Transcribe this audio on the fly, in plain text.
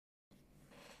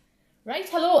Right,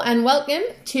 hello and welcome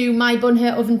to my Bun Her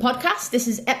Oven podcast. This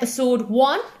is episode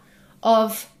 1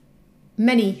 of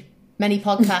many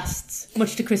podcasts,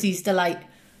 much to Chrissy's delight.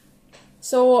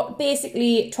 So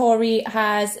basically, Tori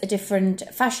has a different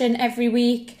fashion every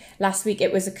week. Last week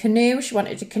it was a canoe. She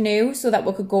wanted a canoe so that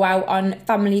we could go out on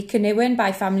family canoeing.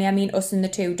 By family, I mean us and the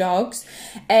 2 dogs.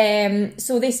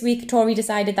 So this week, Tori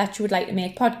decided that she would like to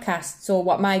make podcasts. So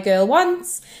what my girl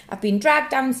wants, I've been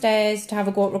dragged downstairs to have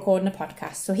a go at recording a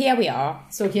podcast. So here we are.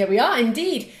 So here we are,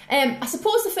 indeed. I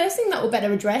suppose the first thing that we'll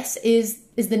better address is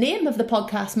the name of the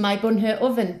podcast, My Bun Her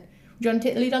Oven. Do you want to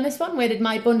take the lead on this one? Where did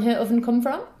My Bun Her Oven come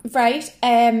from? Right,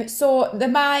 so the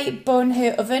My Bun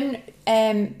Her Oven,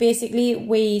 basically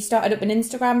we started up an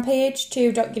Instagram page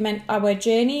to document our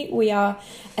journey. We are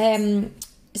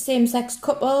same-sex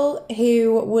couple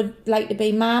who would like to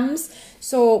be mums.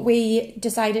 So we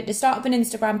decided to start up an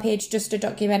Instagram page just to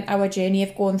document our journey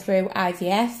of going through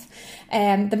IVF.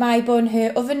 The My Bun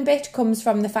Her Oven bit comes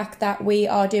from the fact that we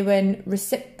are doing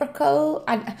reciprocal,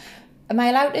 and am I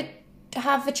allowed to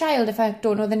have a child if I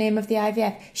don't know the name of the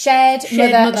IVF? Shared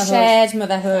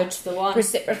motherhood. That's the one.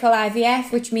 Reciprocal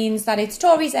IVF, which means that it's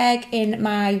Tori's egg in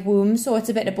my womb, so it's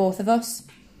a bit of both of us.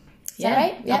 Is that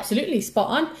right? Yeah, absolutely,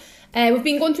 spot on. We've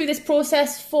been going through this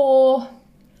process for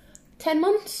 10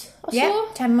 months or so. Yeah,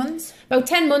 10 months. About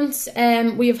 10 months.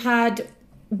 We've had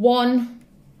one,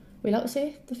 we allowed to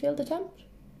say the failed attempt?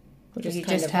 You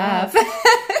just have.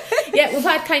 Yeah, we've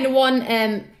had kind of one,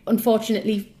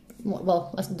 unfortunately,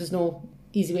 well, there's no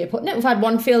easy way of putting it. We've had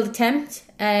one failed attempt,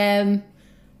 but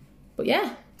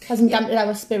yeah, hasn't dampened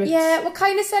our spirits. Yeah, we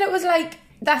kind of said it was like,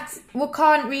 we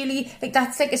can't really, like,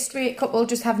 that's like a straight couple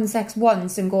just having sex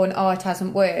once and going, oh, it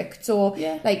hasn't worked. So,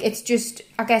 yeah, like, it's just,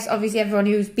 I guess, obviously everyone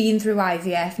who's been through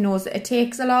IVF knows that it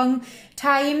takes a long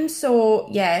time. So,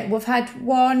 yeah, we've had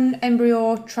one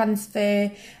fertilised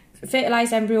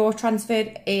embryo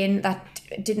transferred in that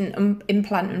didn't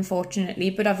implant, unfortunately,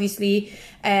 but obviously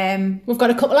we've got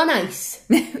a couple on ice.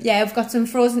 Yeah, we've got some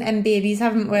frozen M babies,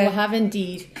 haven't we? We have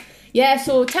indeed. Yeah,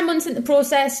 so 10 months into the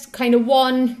process, kind of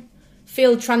one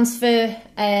failed transfer,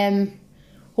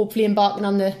 hopefully embarking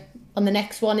on the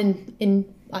next one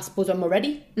in I suppose when we're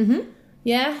ready.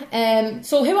 Yeah.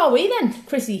 So who are we then,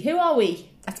 Chrissy? Who are we?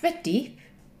 That's a bit deep,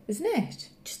 isn't it?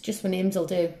 Just for names will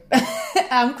do.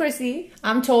 I'm Chrissy.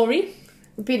 I'm Tori.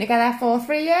 We've been together for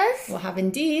 3 years. We have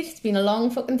indeed. It's been a long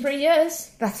fucking 3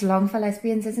 years. That's long for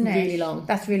lesbians, isn't it? Really long.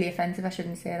 That's really offensive. I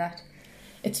shouldn't say that.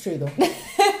 It's true though.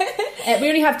 We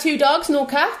only have 2 dogs, no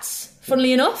cats.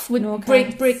 Funnily enough, we'd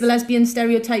break the lesbian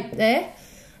stereotype there.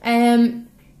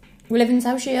 We live in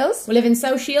South Shields.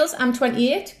 South Shields. I'm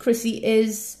 28. Chrissy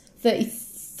is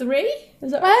 33.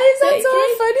 Is that right? Why is that so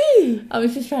funny? I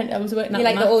was working out. You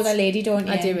like the older lady, don't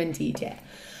you? I do indeed, yeah.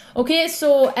 Okay,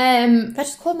 so if I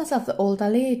just call myself the older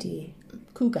lady.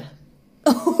 Cougar.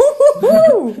 I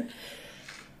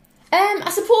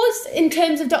suppose in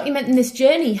terms of documenting this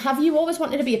journey, have you always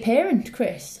wanted to be a parent,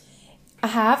 Chris? I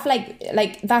have,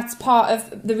 like that's part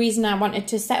of the reason I wanted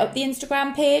to set up the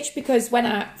Instagram page, because when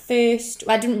I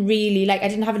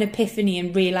didn't have an epiphany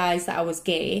and realise that I was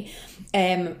gay.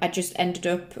 I just ended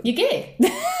up... You're gay?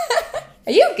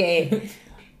 Are you gay?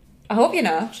 I hope you're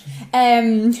not.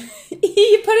 You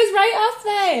put us right off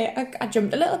there. I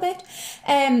jumped a little bit.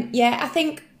 Yeah, I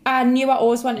think I knew I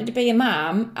always wanted to be a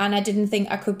mum, and I didn't think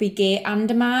I could be gay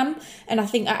and a mum. And I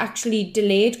think I actually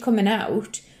delayed coming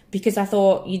out because I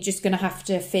thought you're just going to have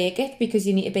to fake it because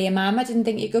you need to be a mum. I didn't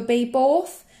think you could be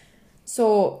both.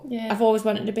 So yeah. I've always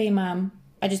wanted to be a mum.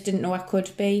 I just didn't know I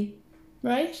could be.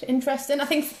 Right, interesting. I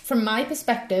think from my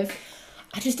perspective,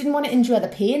 I just didn't want to endure the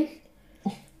pain.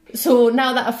 So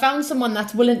now that I've found someone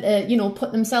that's willing to,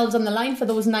 put themselves on the line for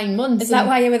those 9 months. Is that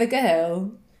why you're with a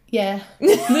girl? Yeah.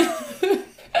 I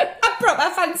proper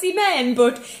fancy men,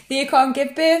 but they can't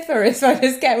give birth for us, so I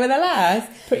just get with a lad.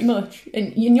 Pretty much.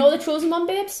 And you're the chosen one,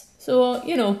 babes. So,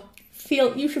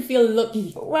 you should feel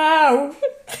lucky. Wow.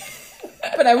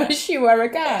 But I wish you were a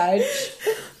guy.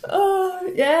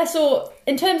 Oh, yeah. So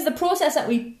in terms of the process that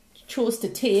we chose to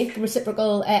take,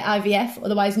 reciprocal IVF,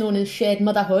 otherwise known as shared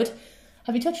motherhood,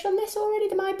 have you touched on this already,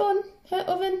 the My Bun Her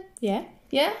Oven? Yeah.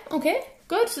 Yeah? Okay,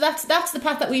 good. So that's the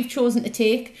path that we've chosen to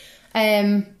take.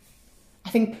 I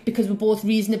think because we're both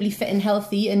reasonably fit and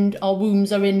healthy and our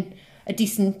wombs are in a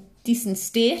decent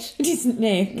state. Decent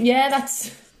name. Yeah,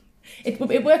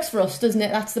 it works for us, doesn't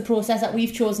it? That's the process that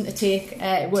we've chosen to take.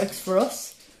 It works for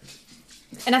us.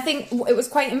 And I think it was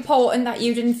quite important that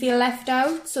you didn't feel left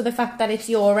out. So the fact that it's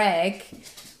your egg...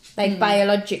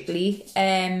 biologically,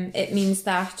 it means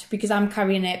that because I'm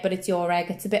carrying it, but it's your egg,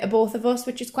 it's a bit of both of us,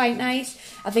 which is quite nice.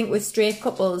 I think with straight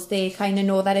couples, they kind of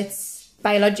know that it's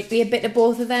biologically a bit of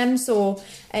both of them, so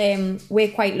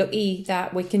we're quite lucky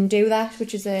that we can do that,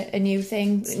 which is a new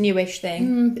thing, newish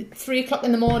thing. 3 o'clock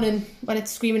in the morning when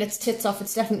it's screaming its tits off,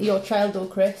 it's definitely your child though,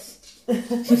 Chris.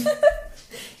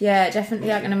 Yeah,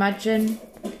 definitely, I can imagine.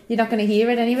 You're not going to hear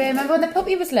it anyway. Remember when the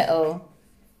puppy was little?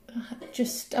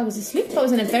 I was asleep. I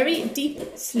was in a very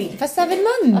deep sleep. For 7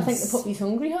 months? I think the puppy's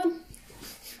hungry, hon.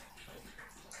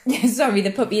 Yeah, sorry,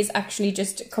 the puppy has actually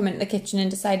just come into the kitchen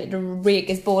and decided to rake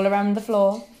his ball around the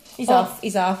floor. He's off.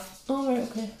 Oh, right,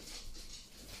 okay.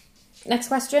 Next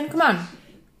question, come on.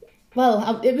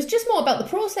 Well, it was just more about the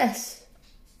process.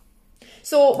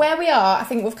 So where we are, I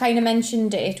think we've kind of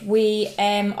mentioned it. We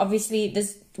obviously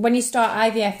when you start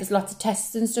IVF, there's lots of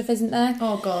tests and stuff, isn't there?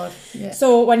 Oh God, yeah.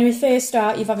 So when you first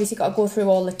start, you've obviously got to go through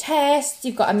all the tests.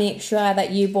 You've got to make sure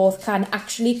that you both can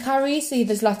actually carry. So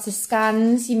there's lots of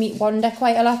scans. You meet Wanda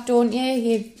quite a lot, don't you?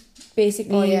 You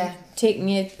basically taking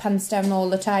your pants down all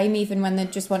the time, even when they're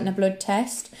just wanting a blood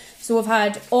test. So we've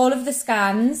had all of the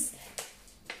scans.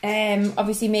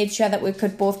 Obviously made sure that we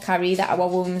could both carry, that our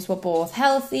wombs were both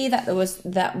healthy,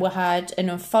 that we had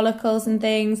enough follicles and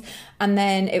things, and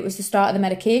then it was the start of the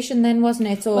medication then, wasn't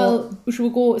it? So well,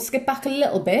 should we skip back a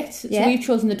little bit? So we've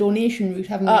chosen the donation route,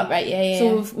 haven't we? Oh, right, yeah.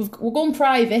 So we're going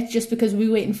private just because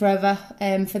we're waiting forever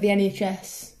for the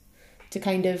NHS to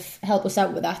kind of help us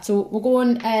out with that. So we're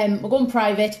going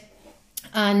private,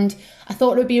 and I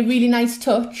thought it would be a really nice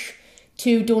touch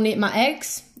to donate my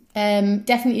eggs.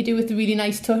 Definitely to do with a really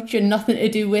nice touch and nothing to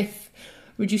do with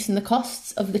reducing the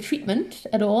costs of the treatment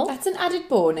at all. That's an added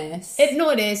bonus. It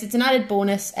is. It's an added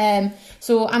bonus.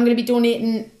 So I'm going to be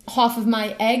donating half of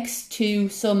my eggs to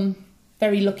some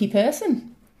very lucky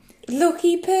person.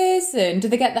 Lucky person? Do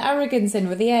they get the arrogance in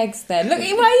with the eggs then? Look, why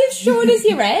are you showing us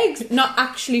your eggs? Not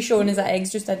actually showing us our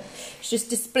eggs, just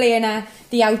displaying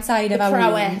the outside of our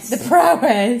prowess. The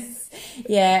prowess.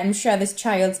 Yeah, I'm sure this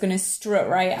child's going to strut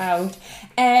right out.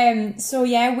 So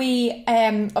yeah, we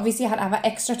obviously had to have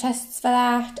extra tests for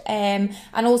that. And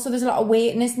also there's a lot of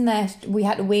waiting, isn't there? We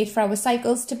had to wait for our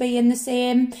cycles to be in the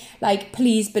same. Like,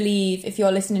 please believe, if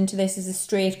you're listening to this as a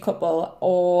straight couple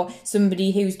or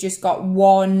somebody who's just got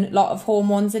one lot of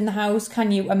hormones in the house,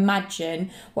 can you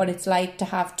imagine what it's like to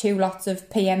have 2 lots of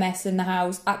PMS in the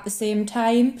house at the same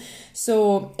time?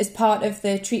 So as part of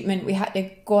the treatment, we had to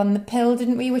go on the pill,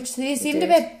 didn't we? Which seemed a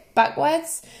bit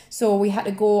backwards. So we had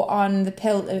to go on the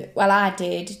pill, I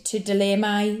did, to delay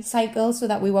my cycle so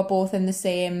that we were both in the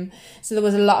same. So there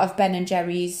was a lot of Ben and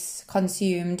Jerry's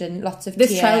consumed and lots of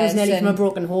This tears. child was nearly from a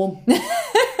broken home.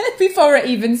 Before it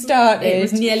even started. It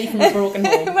was nearly from a broken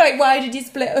home. Like, why were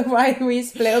you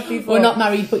split up before? We're not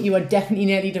married, but you are definitely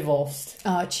nearly divorced.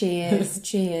 Oh, cheers,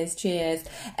 cheers.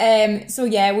 So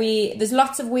yeah, there's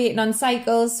lots of waiting on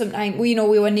cycles. Sometimes we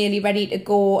were nearly ready to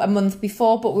go a month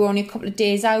before, but we were only a couple of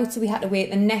days out, so we had to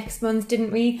wait the next month,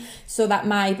 didn't we? So that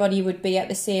my body would be at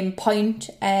the same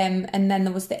point. And then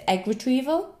there was the egg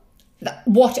retrieval.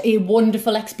 What a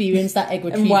wonderful experience that egg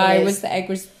retrieval And why is. was the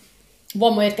egg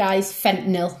One word, guys,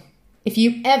 fentanyl. If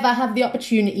you ever have the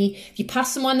opportunity, if you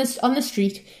pass someone on the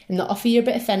street and they offer you a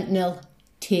bit of fentanyl,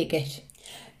 take it.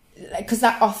 Because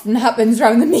that often happens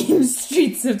around the mean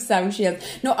streets of South Shields.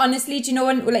 No, honestly, do you know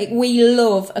when, like, we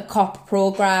love a cop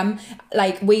programme,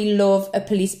 like, we love a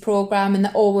police programme, and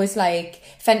they're always like,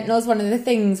 fentanyl's one of the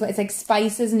things where it's like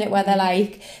Spice, isn't it, where they're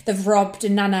like, they've robbed a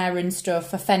nana and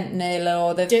stuff for fentanyl,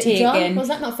 or they've Dirty taken... John? Was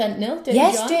that not fentanyl?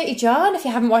 Yes, Dirty John. If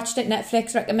you haven't watched it,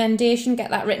 Netflix recommendation,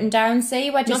 get that written down. See,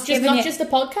 we're just not just a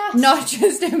podcast. Not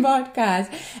just a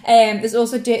podcast. There's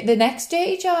also the next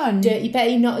Dirty John. Dirty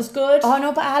Betty, not as good. Oh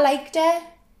no, but I liked it.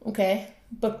 Okay,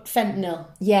 but fentanyl.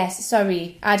 Yes,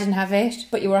 sorry, I didn't have it,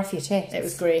 but you were off your tits. It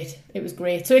was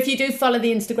great. So if you do follow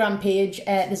the Instagram page,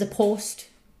 there's a post,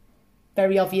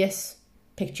 very obvious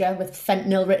picture with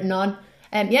fentanyl written on.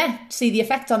 See the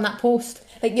effect on that post.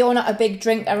 Like, you're not a big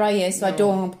drinker, are you? So no. I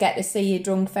don't get to see you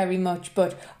drunk very much,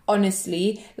 but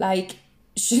honestly, like,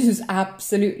 she was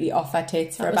absolutely off her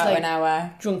tits for about an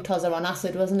hour. Drunk Tozzer on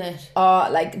acid, wasn't it? Oh,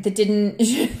 like, they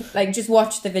didn't... like, just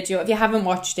watch the video. If you haven't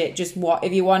watched it, just watch.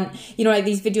 If you want... You know, like,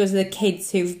 these videos of the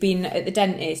kids who've been at the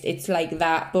dentist, it's like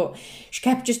that. But she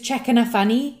kept just checking her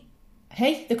fanny.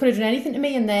 Hey, they could have done anything to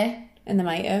me in there. And they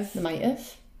might have.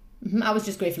 Mm-hmm. I was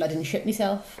just grateful I didn't shit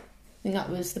myself. I think that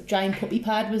was... The giant puppy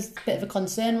pad was a bit of a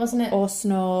concern, wasn't it? Or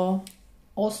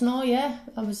snore, yeah.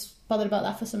 I was bothered about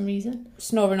that for some reason.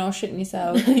 Snoring or shitting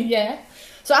yourself. Yeah.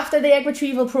 So after the egg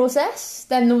retrieval process,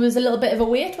 then there was a little bit of a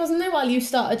wait, wasn't there, while you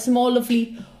started some more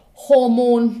lovely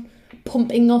hormone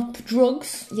pumping up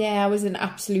drugs. Yeah, I was an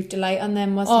absolute delight on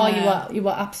them, wasn't I? You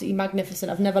were absolutely magnificent.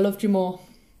 I've never loved you more.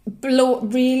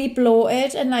 Really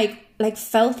bloated, and like like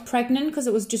felt pregnant because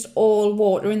it was just all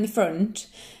water in the front.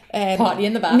 Party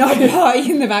in the back. Not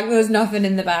party in the back. There was nothing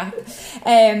in the back.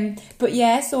 But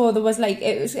yeah, so there was like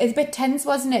it's a bit tense,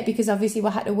 wasn't it? Because obviously we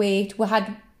had to wait. We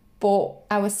had bought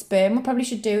our sperm. We probably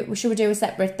should do a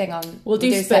separate thing on. We'll do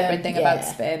a sperm, separate thing yeah. about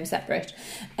sperm separate.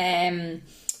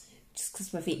 Just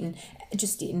because we've eaten.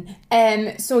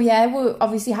 So yeah, we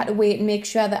obviously had to wait and make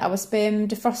sure that our sperm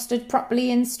defrosted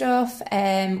properly and stuff. We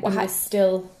had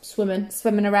still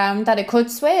swimming around that it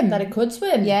could swim.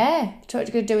 Yeah, what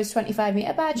you could do is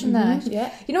 25-metre badge and that.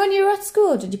 Yeah. You know when you were at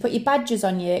school, did you put your badges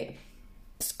on your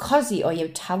cosy or your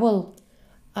towel?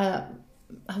 I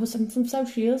was from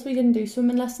South Shields. We didn't do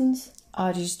swimming lessons. Oh,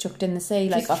 you just chucked in the sea,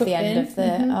 like Just off the chucked end in. of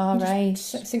the... Oh, right.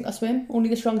 Sink or swim. Only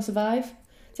the strong survive.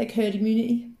 It's like herd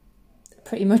immunity.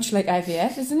 Pretty much like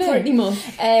IVF, isn't it? Pretty much.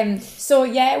 So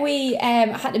yeah, we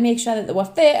had to make sure that they were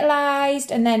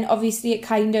fertilised, and then obviously it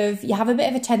kind of, you have a bit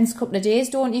of a tense couple of days,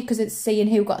 don't you? Because it's seeing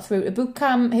who got through to boot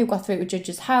camp, who got through to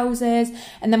judges' houses,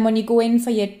 and then when you go in for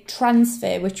your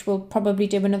transfer, which we'll probably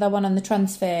do another one on the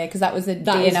transfer, because that was a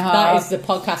day and a half. That is the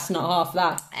podcast, not half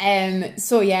that.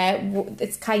 So yeah,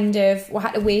 it's kind of, we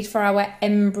had to wait for our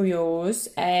embryos.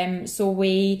 So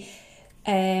we,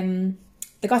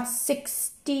 they got 16.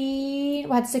 We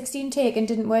had 16 taken,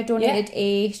 didn't we? Donated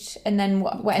 8, and then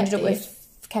we ended up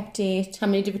with kept 8. How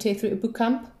many did we take through to boot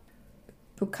camp?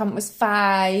 Boot camp was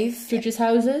 5. Judges'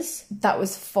 houses? That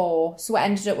was 4. So we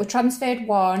ended up with transferred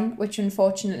 1, which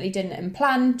unfortunately didn't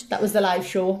implant. That was the live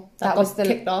show. That was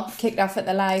kicked off. Kicked off at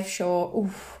the live show.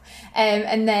 Oof.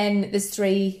 And then there's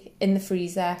 3 in the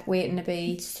freezer waiting to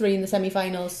be... 3 in the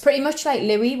semi-finals. Pretty much like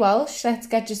Louis Walsh. Let's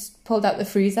get just pulled out the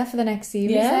freezer for the next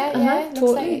series. Yeah,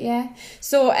 totally. Like it, yeah.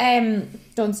 So,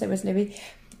 don't say it was Louis.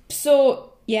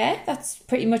 So, yeah, that's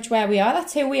pretty much where we are.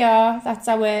 That's who we are. That's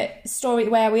our story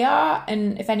where we are.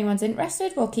 And if anyone's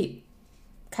interested, we'll keep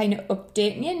kind of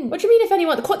updating you. What do you mean if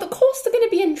anyone... Of course they're going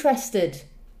to be interested.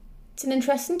 It's an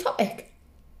interesting topic.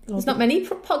 There's not many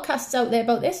podcasts out there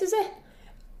about this, is it?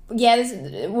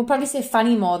 Yeah, we'll probably say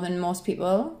funny more than most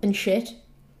people. And shit.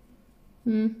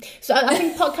 So I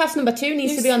think podcast number 2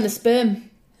 needs to be on the sperm.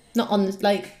 Not on the,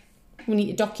 like, we need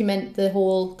to document the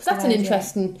whole... Because that's an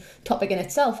interesting topic in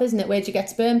itself, isn't it? Where'd you get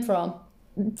sperm from?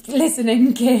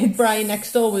 Listening, kids. Brian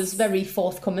next door was very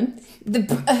forthcoming.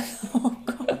 Oh,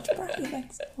 God, Brian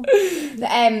next door.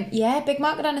 Yeah, big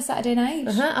market on a Saturday night.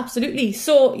 Absolutely.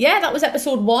 So, yeah, that was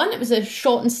episode 1. It was a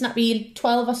short and snappy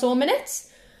 12 or so minutes.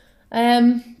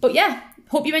 But yeah,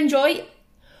 hope you enjoy.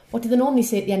 What do they normally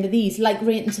say at the end of these? Like,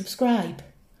 rate and subscribe.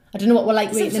 I don't know what we're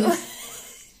like rating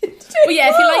is. But yeah,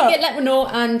 if you like it, let me know.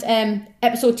 And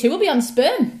episode 2 will be on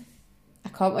sperm. I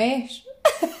can't wait.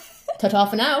 Ta-ta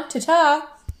for now. Ta-ta.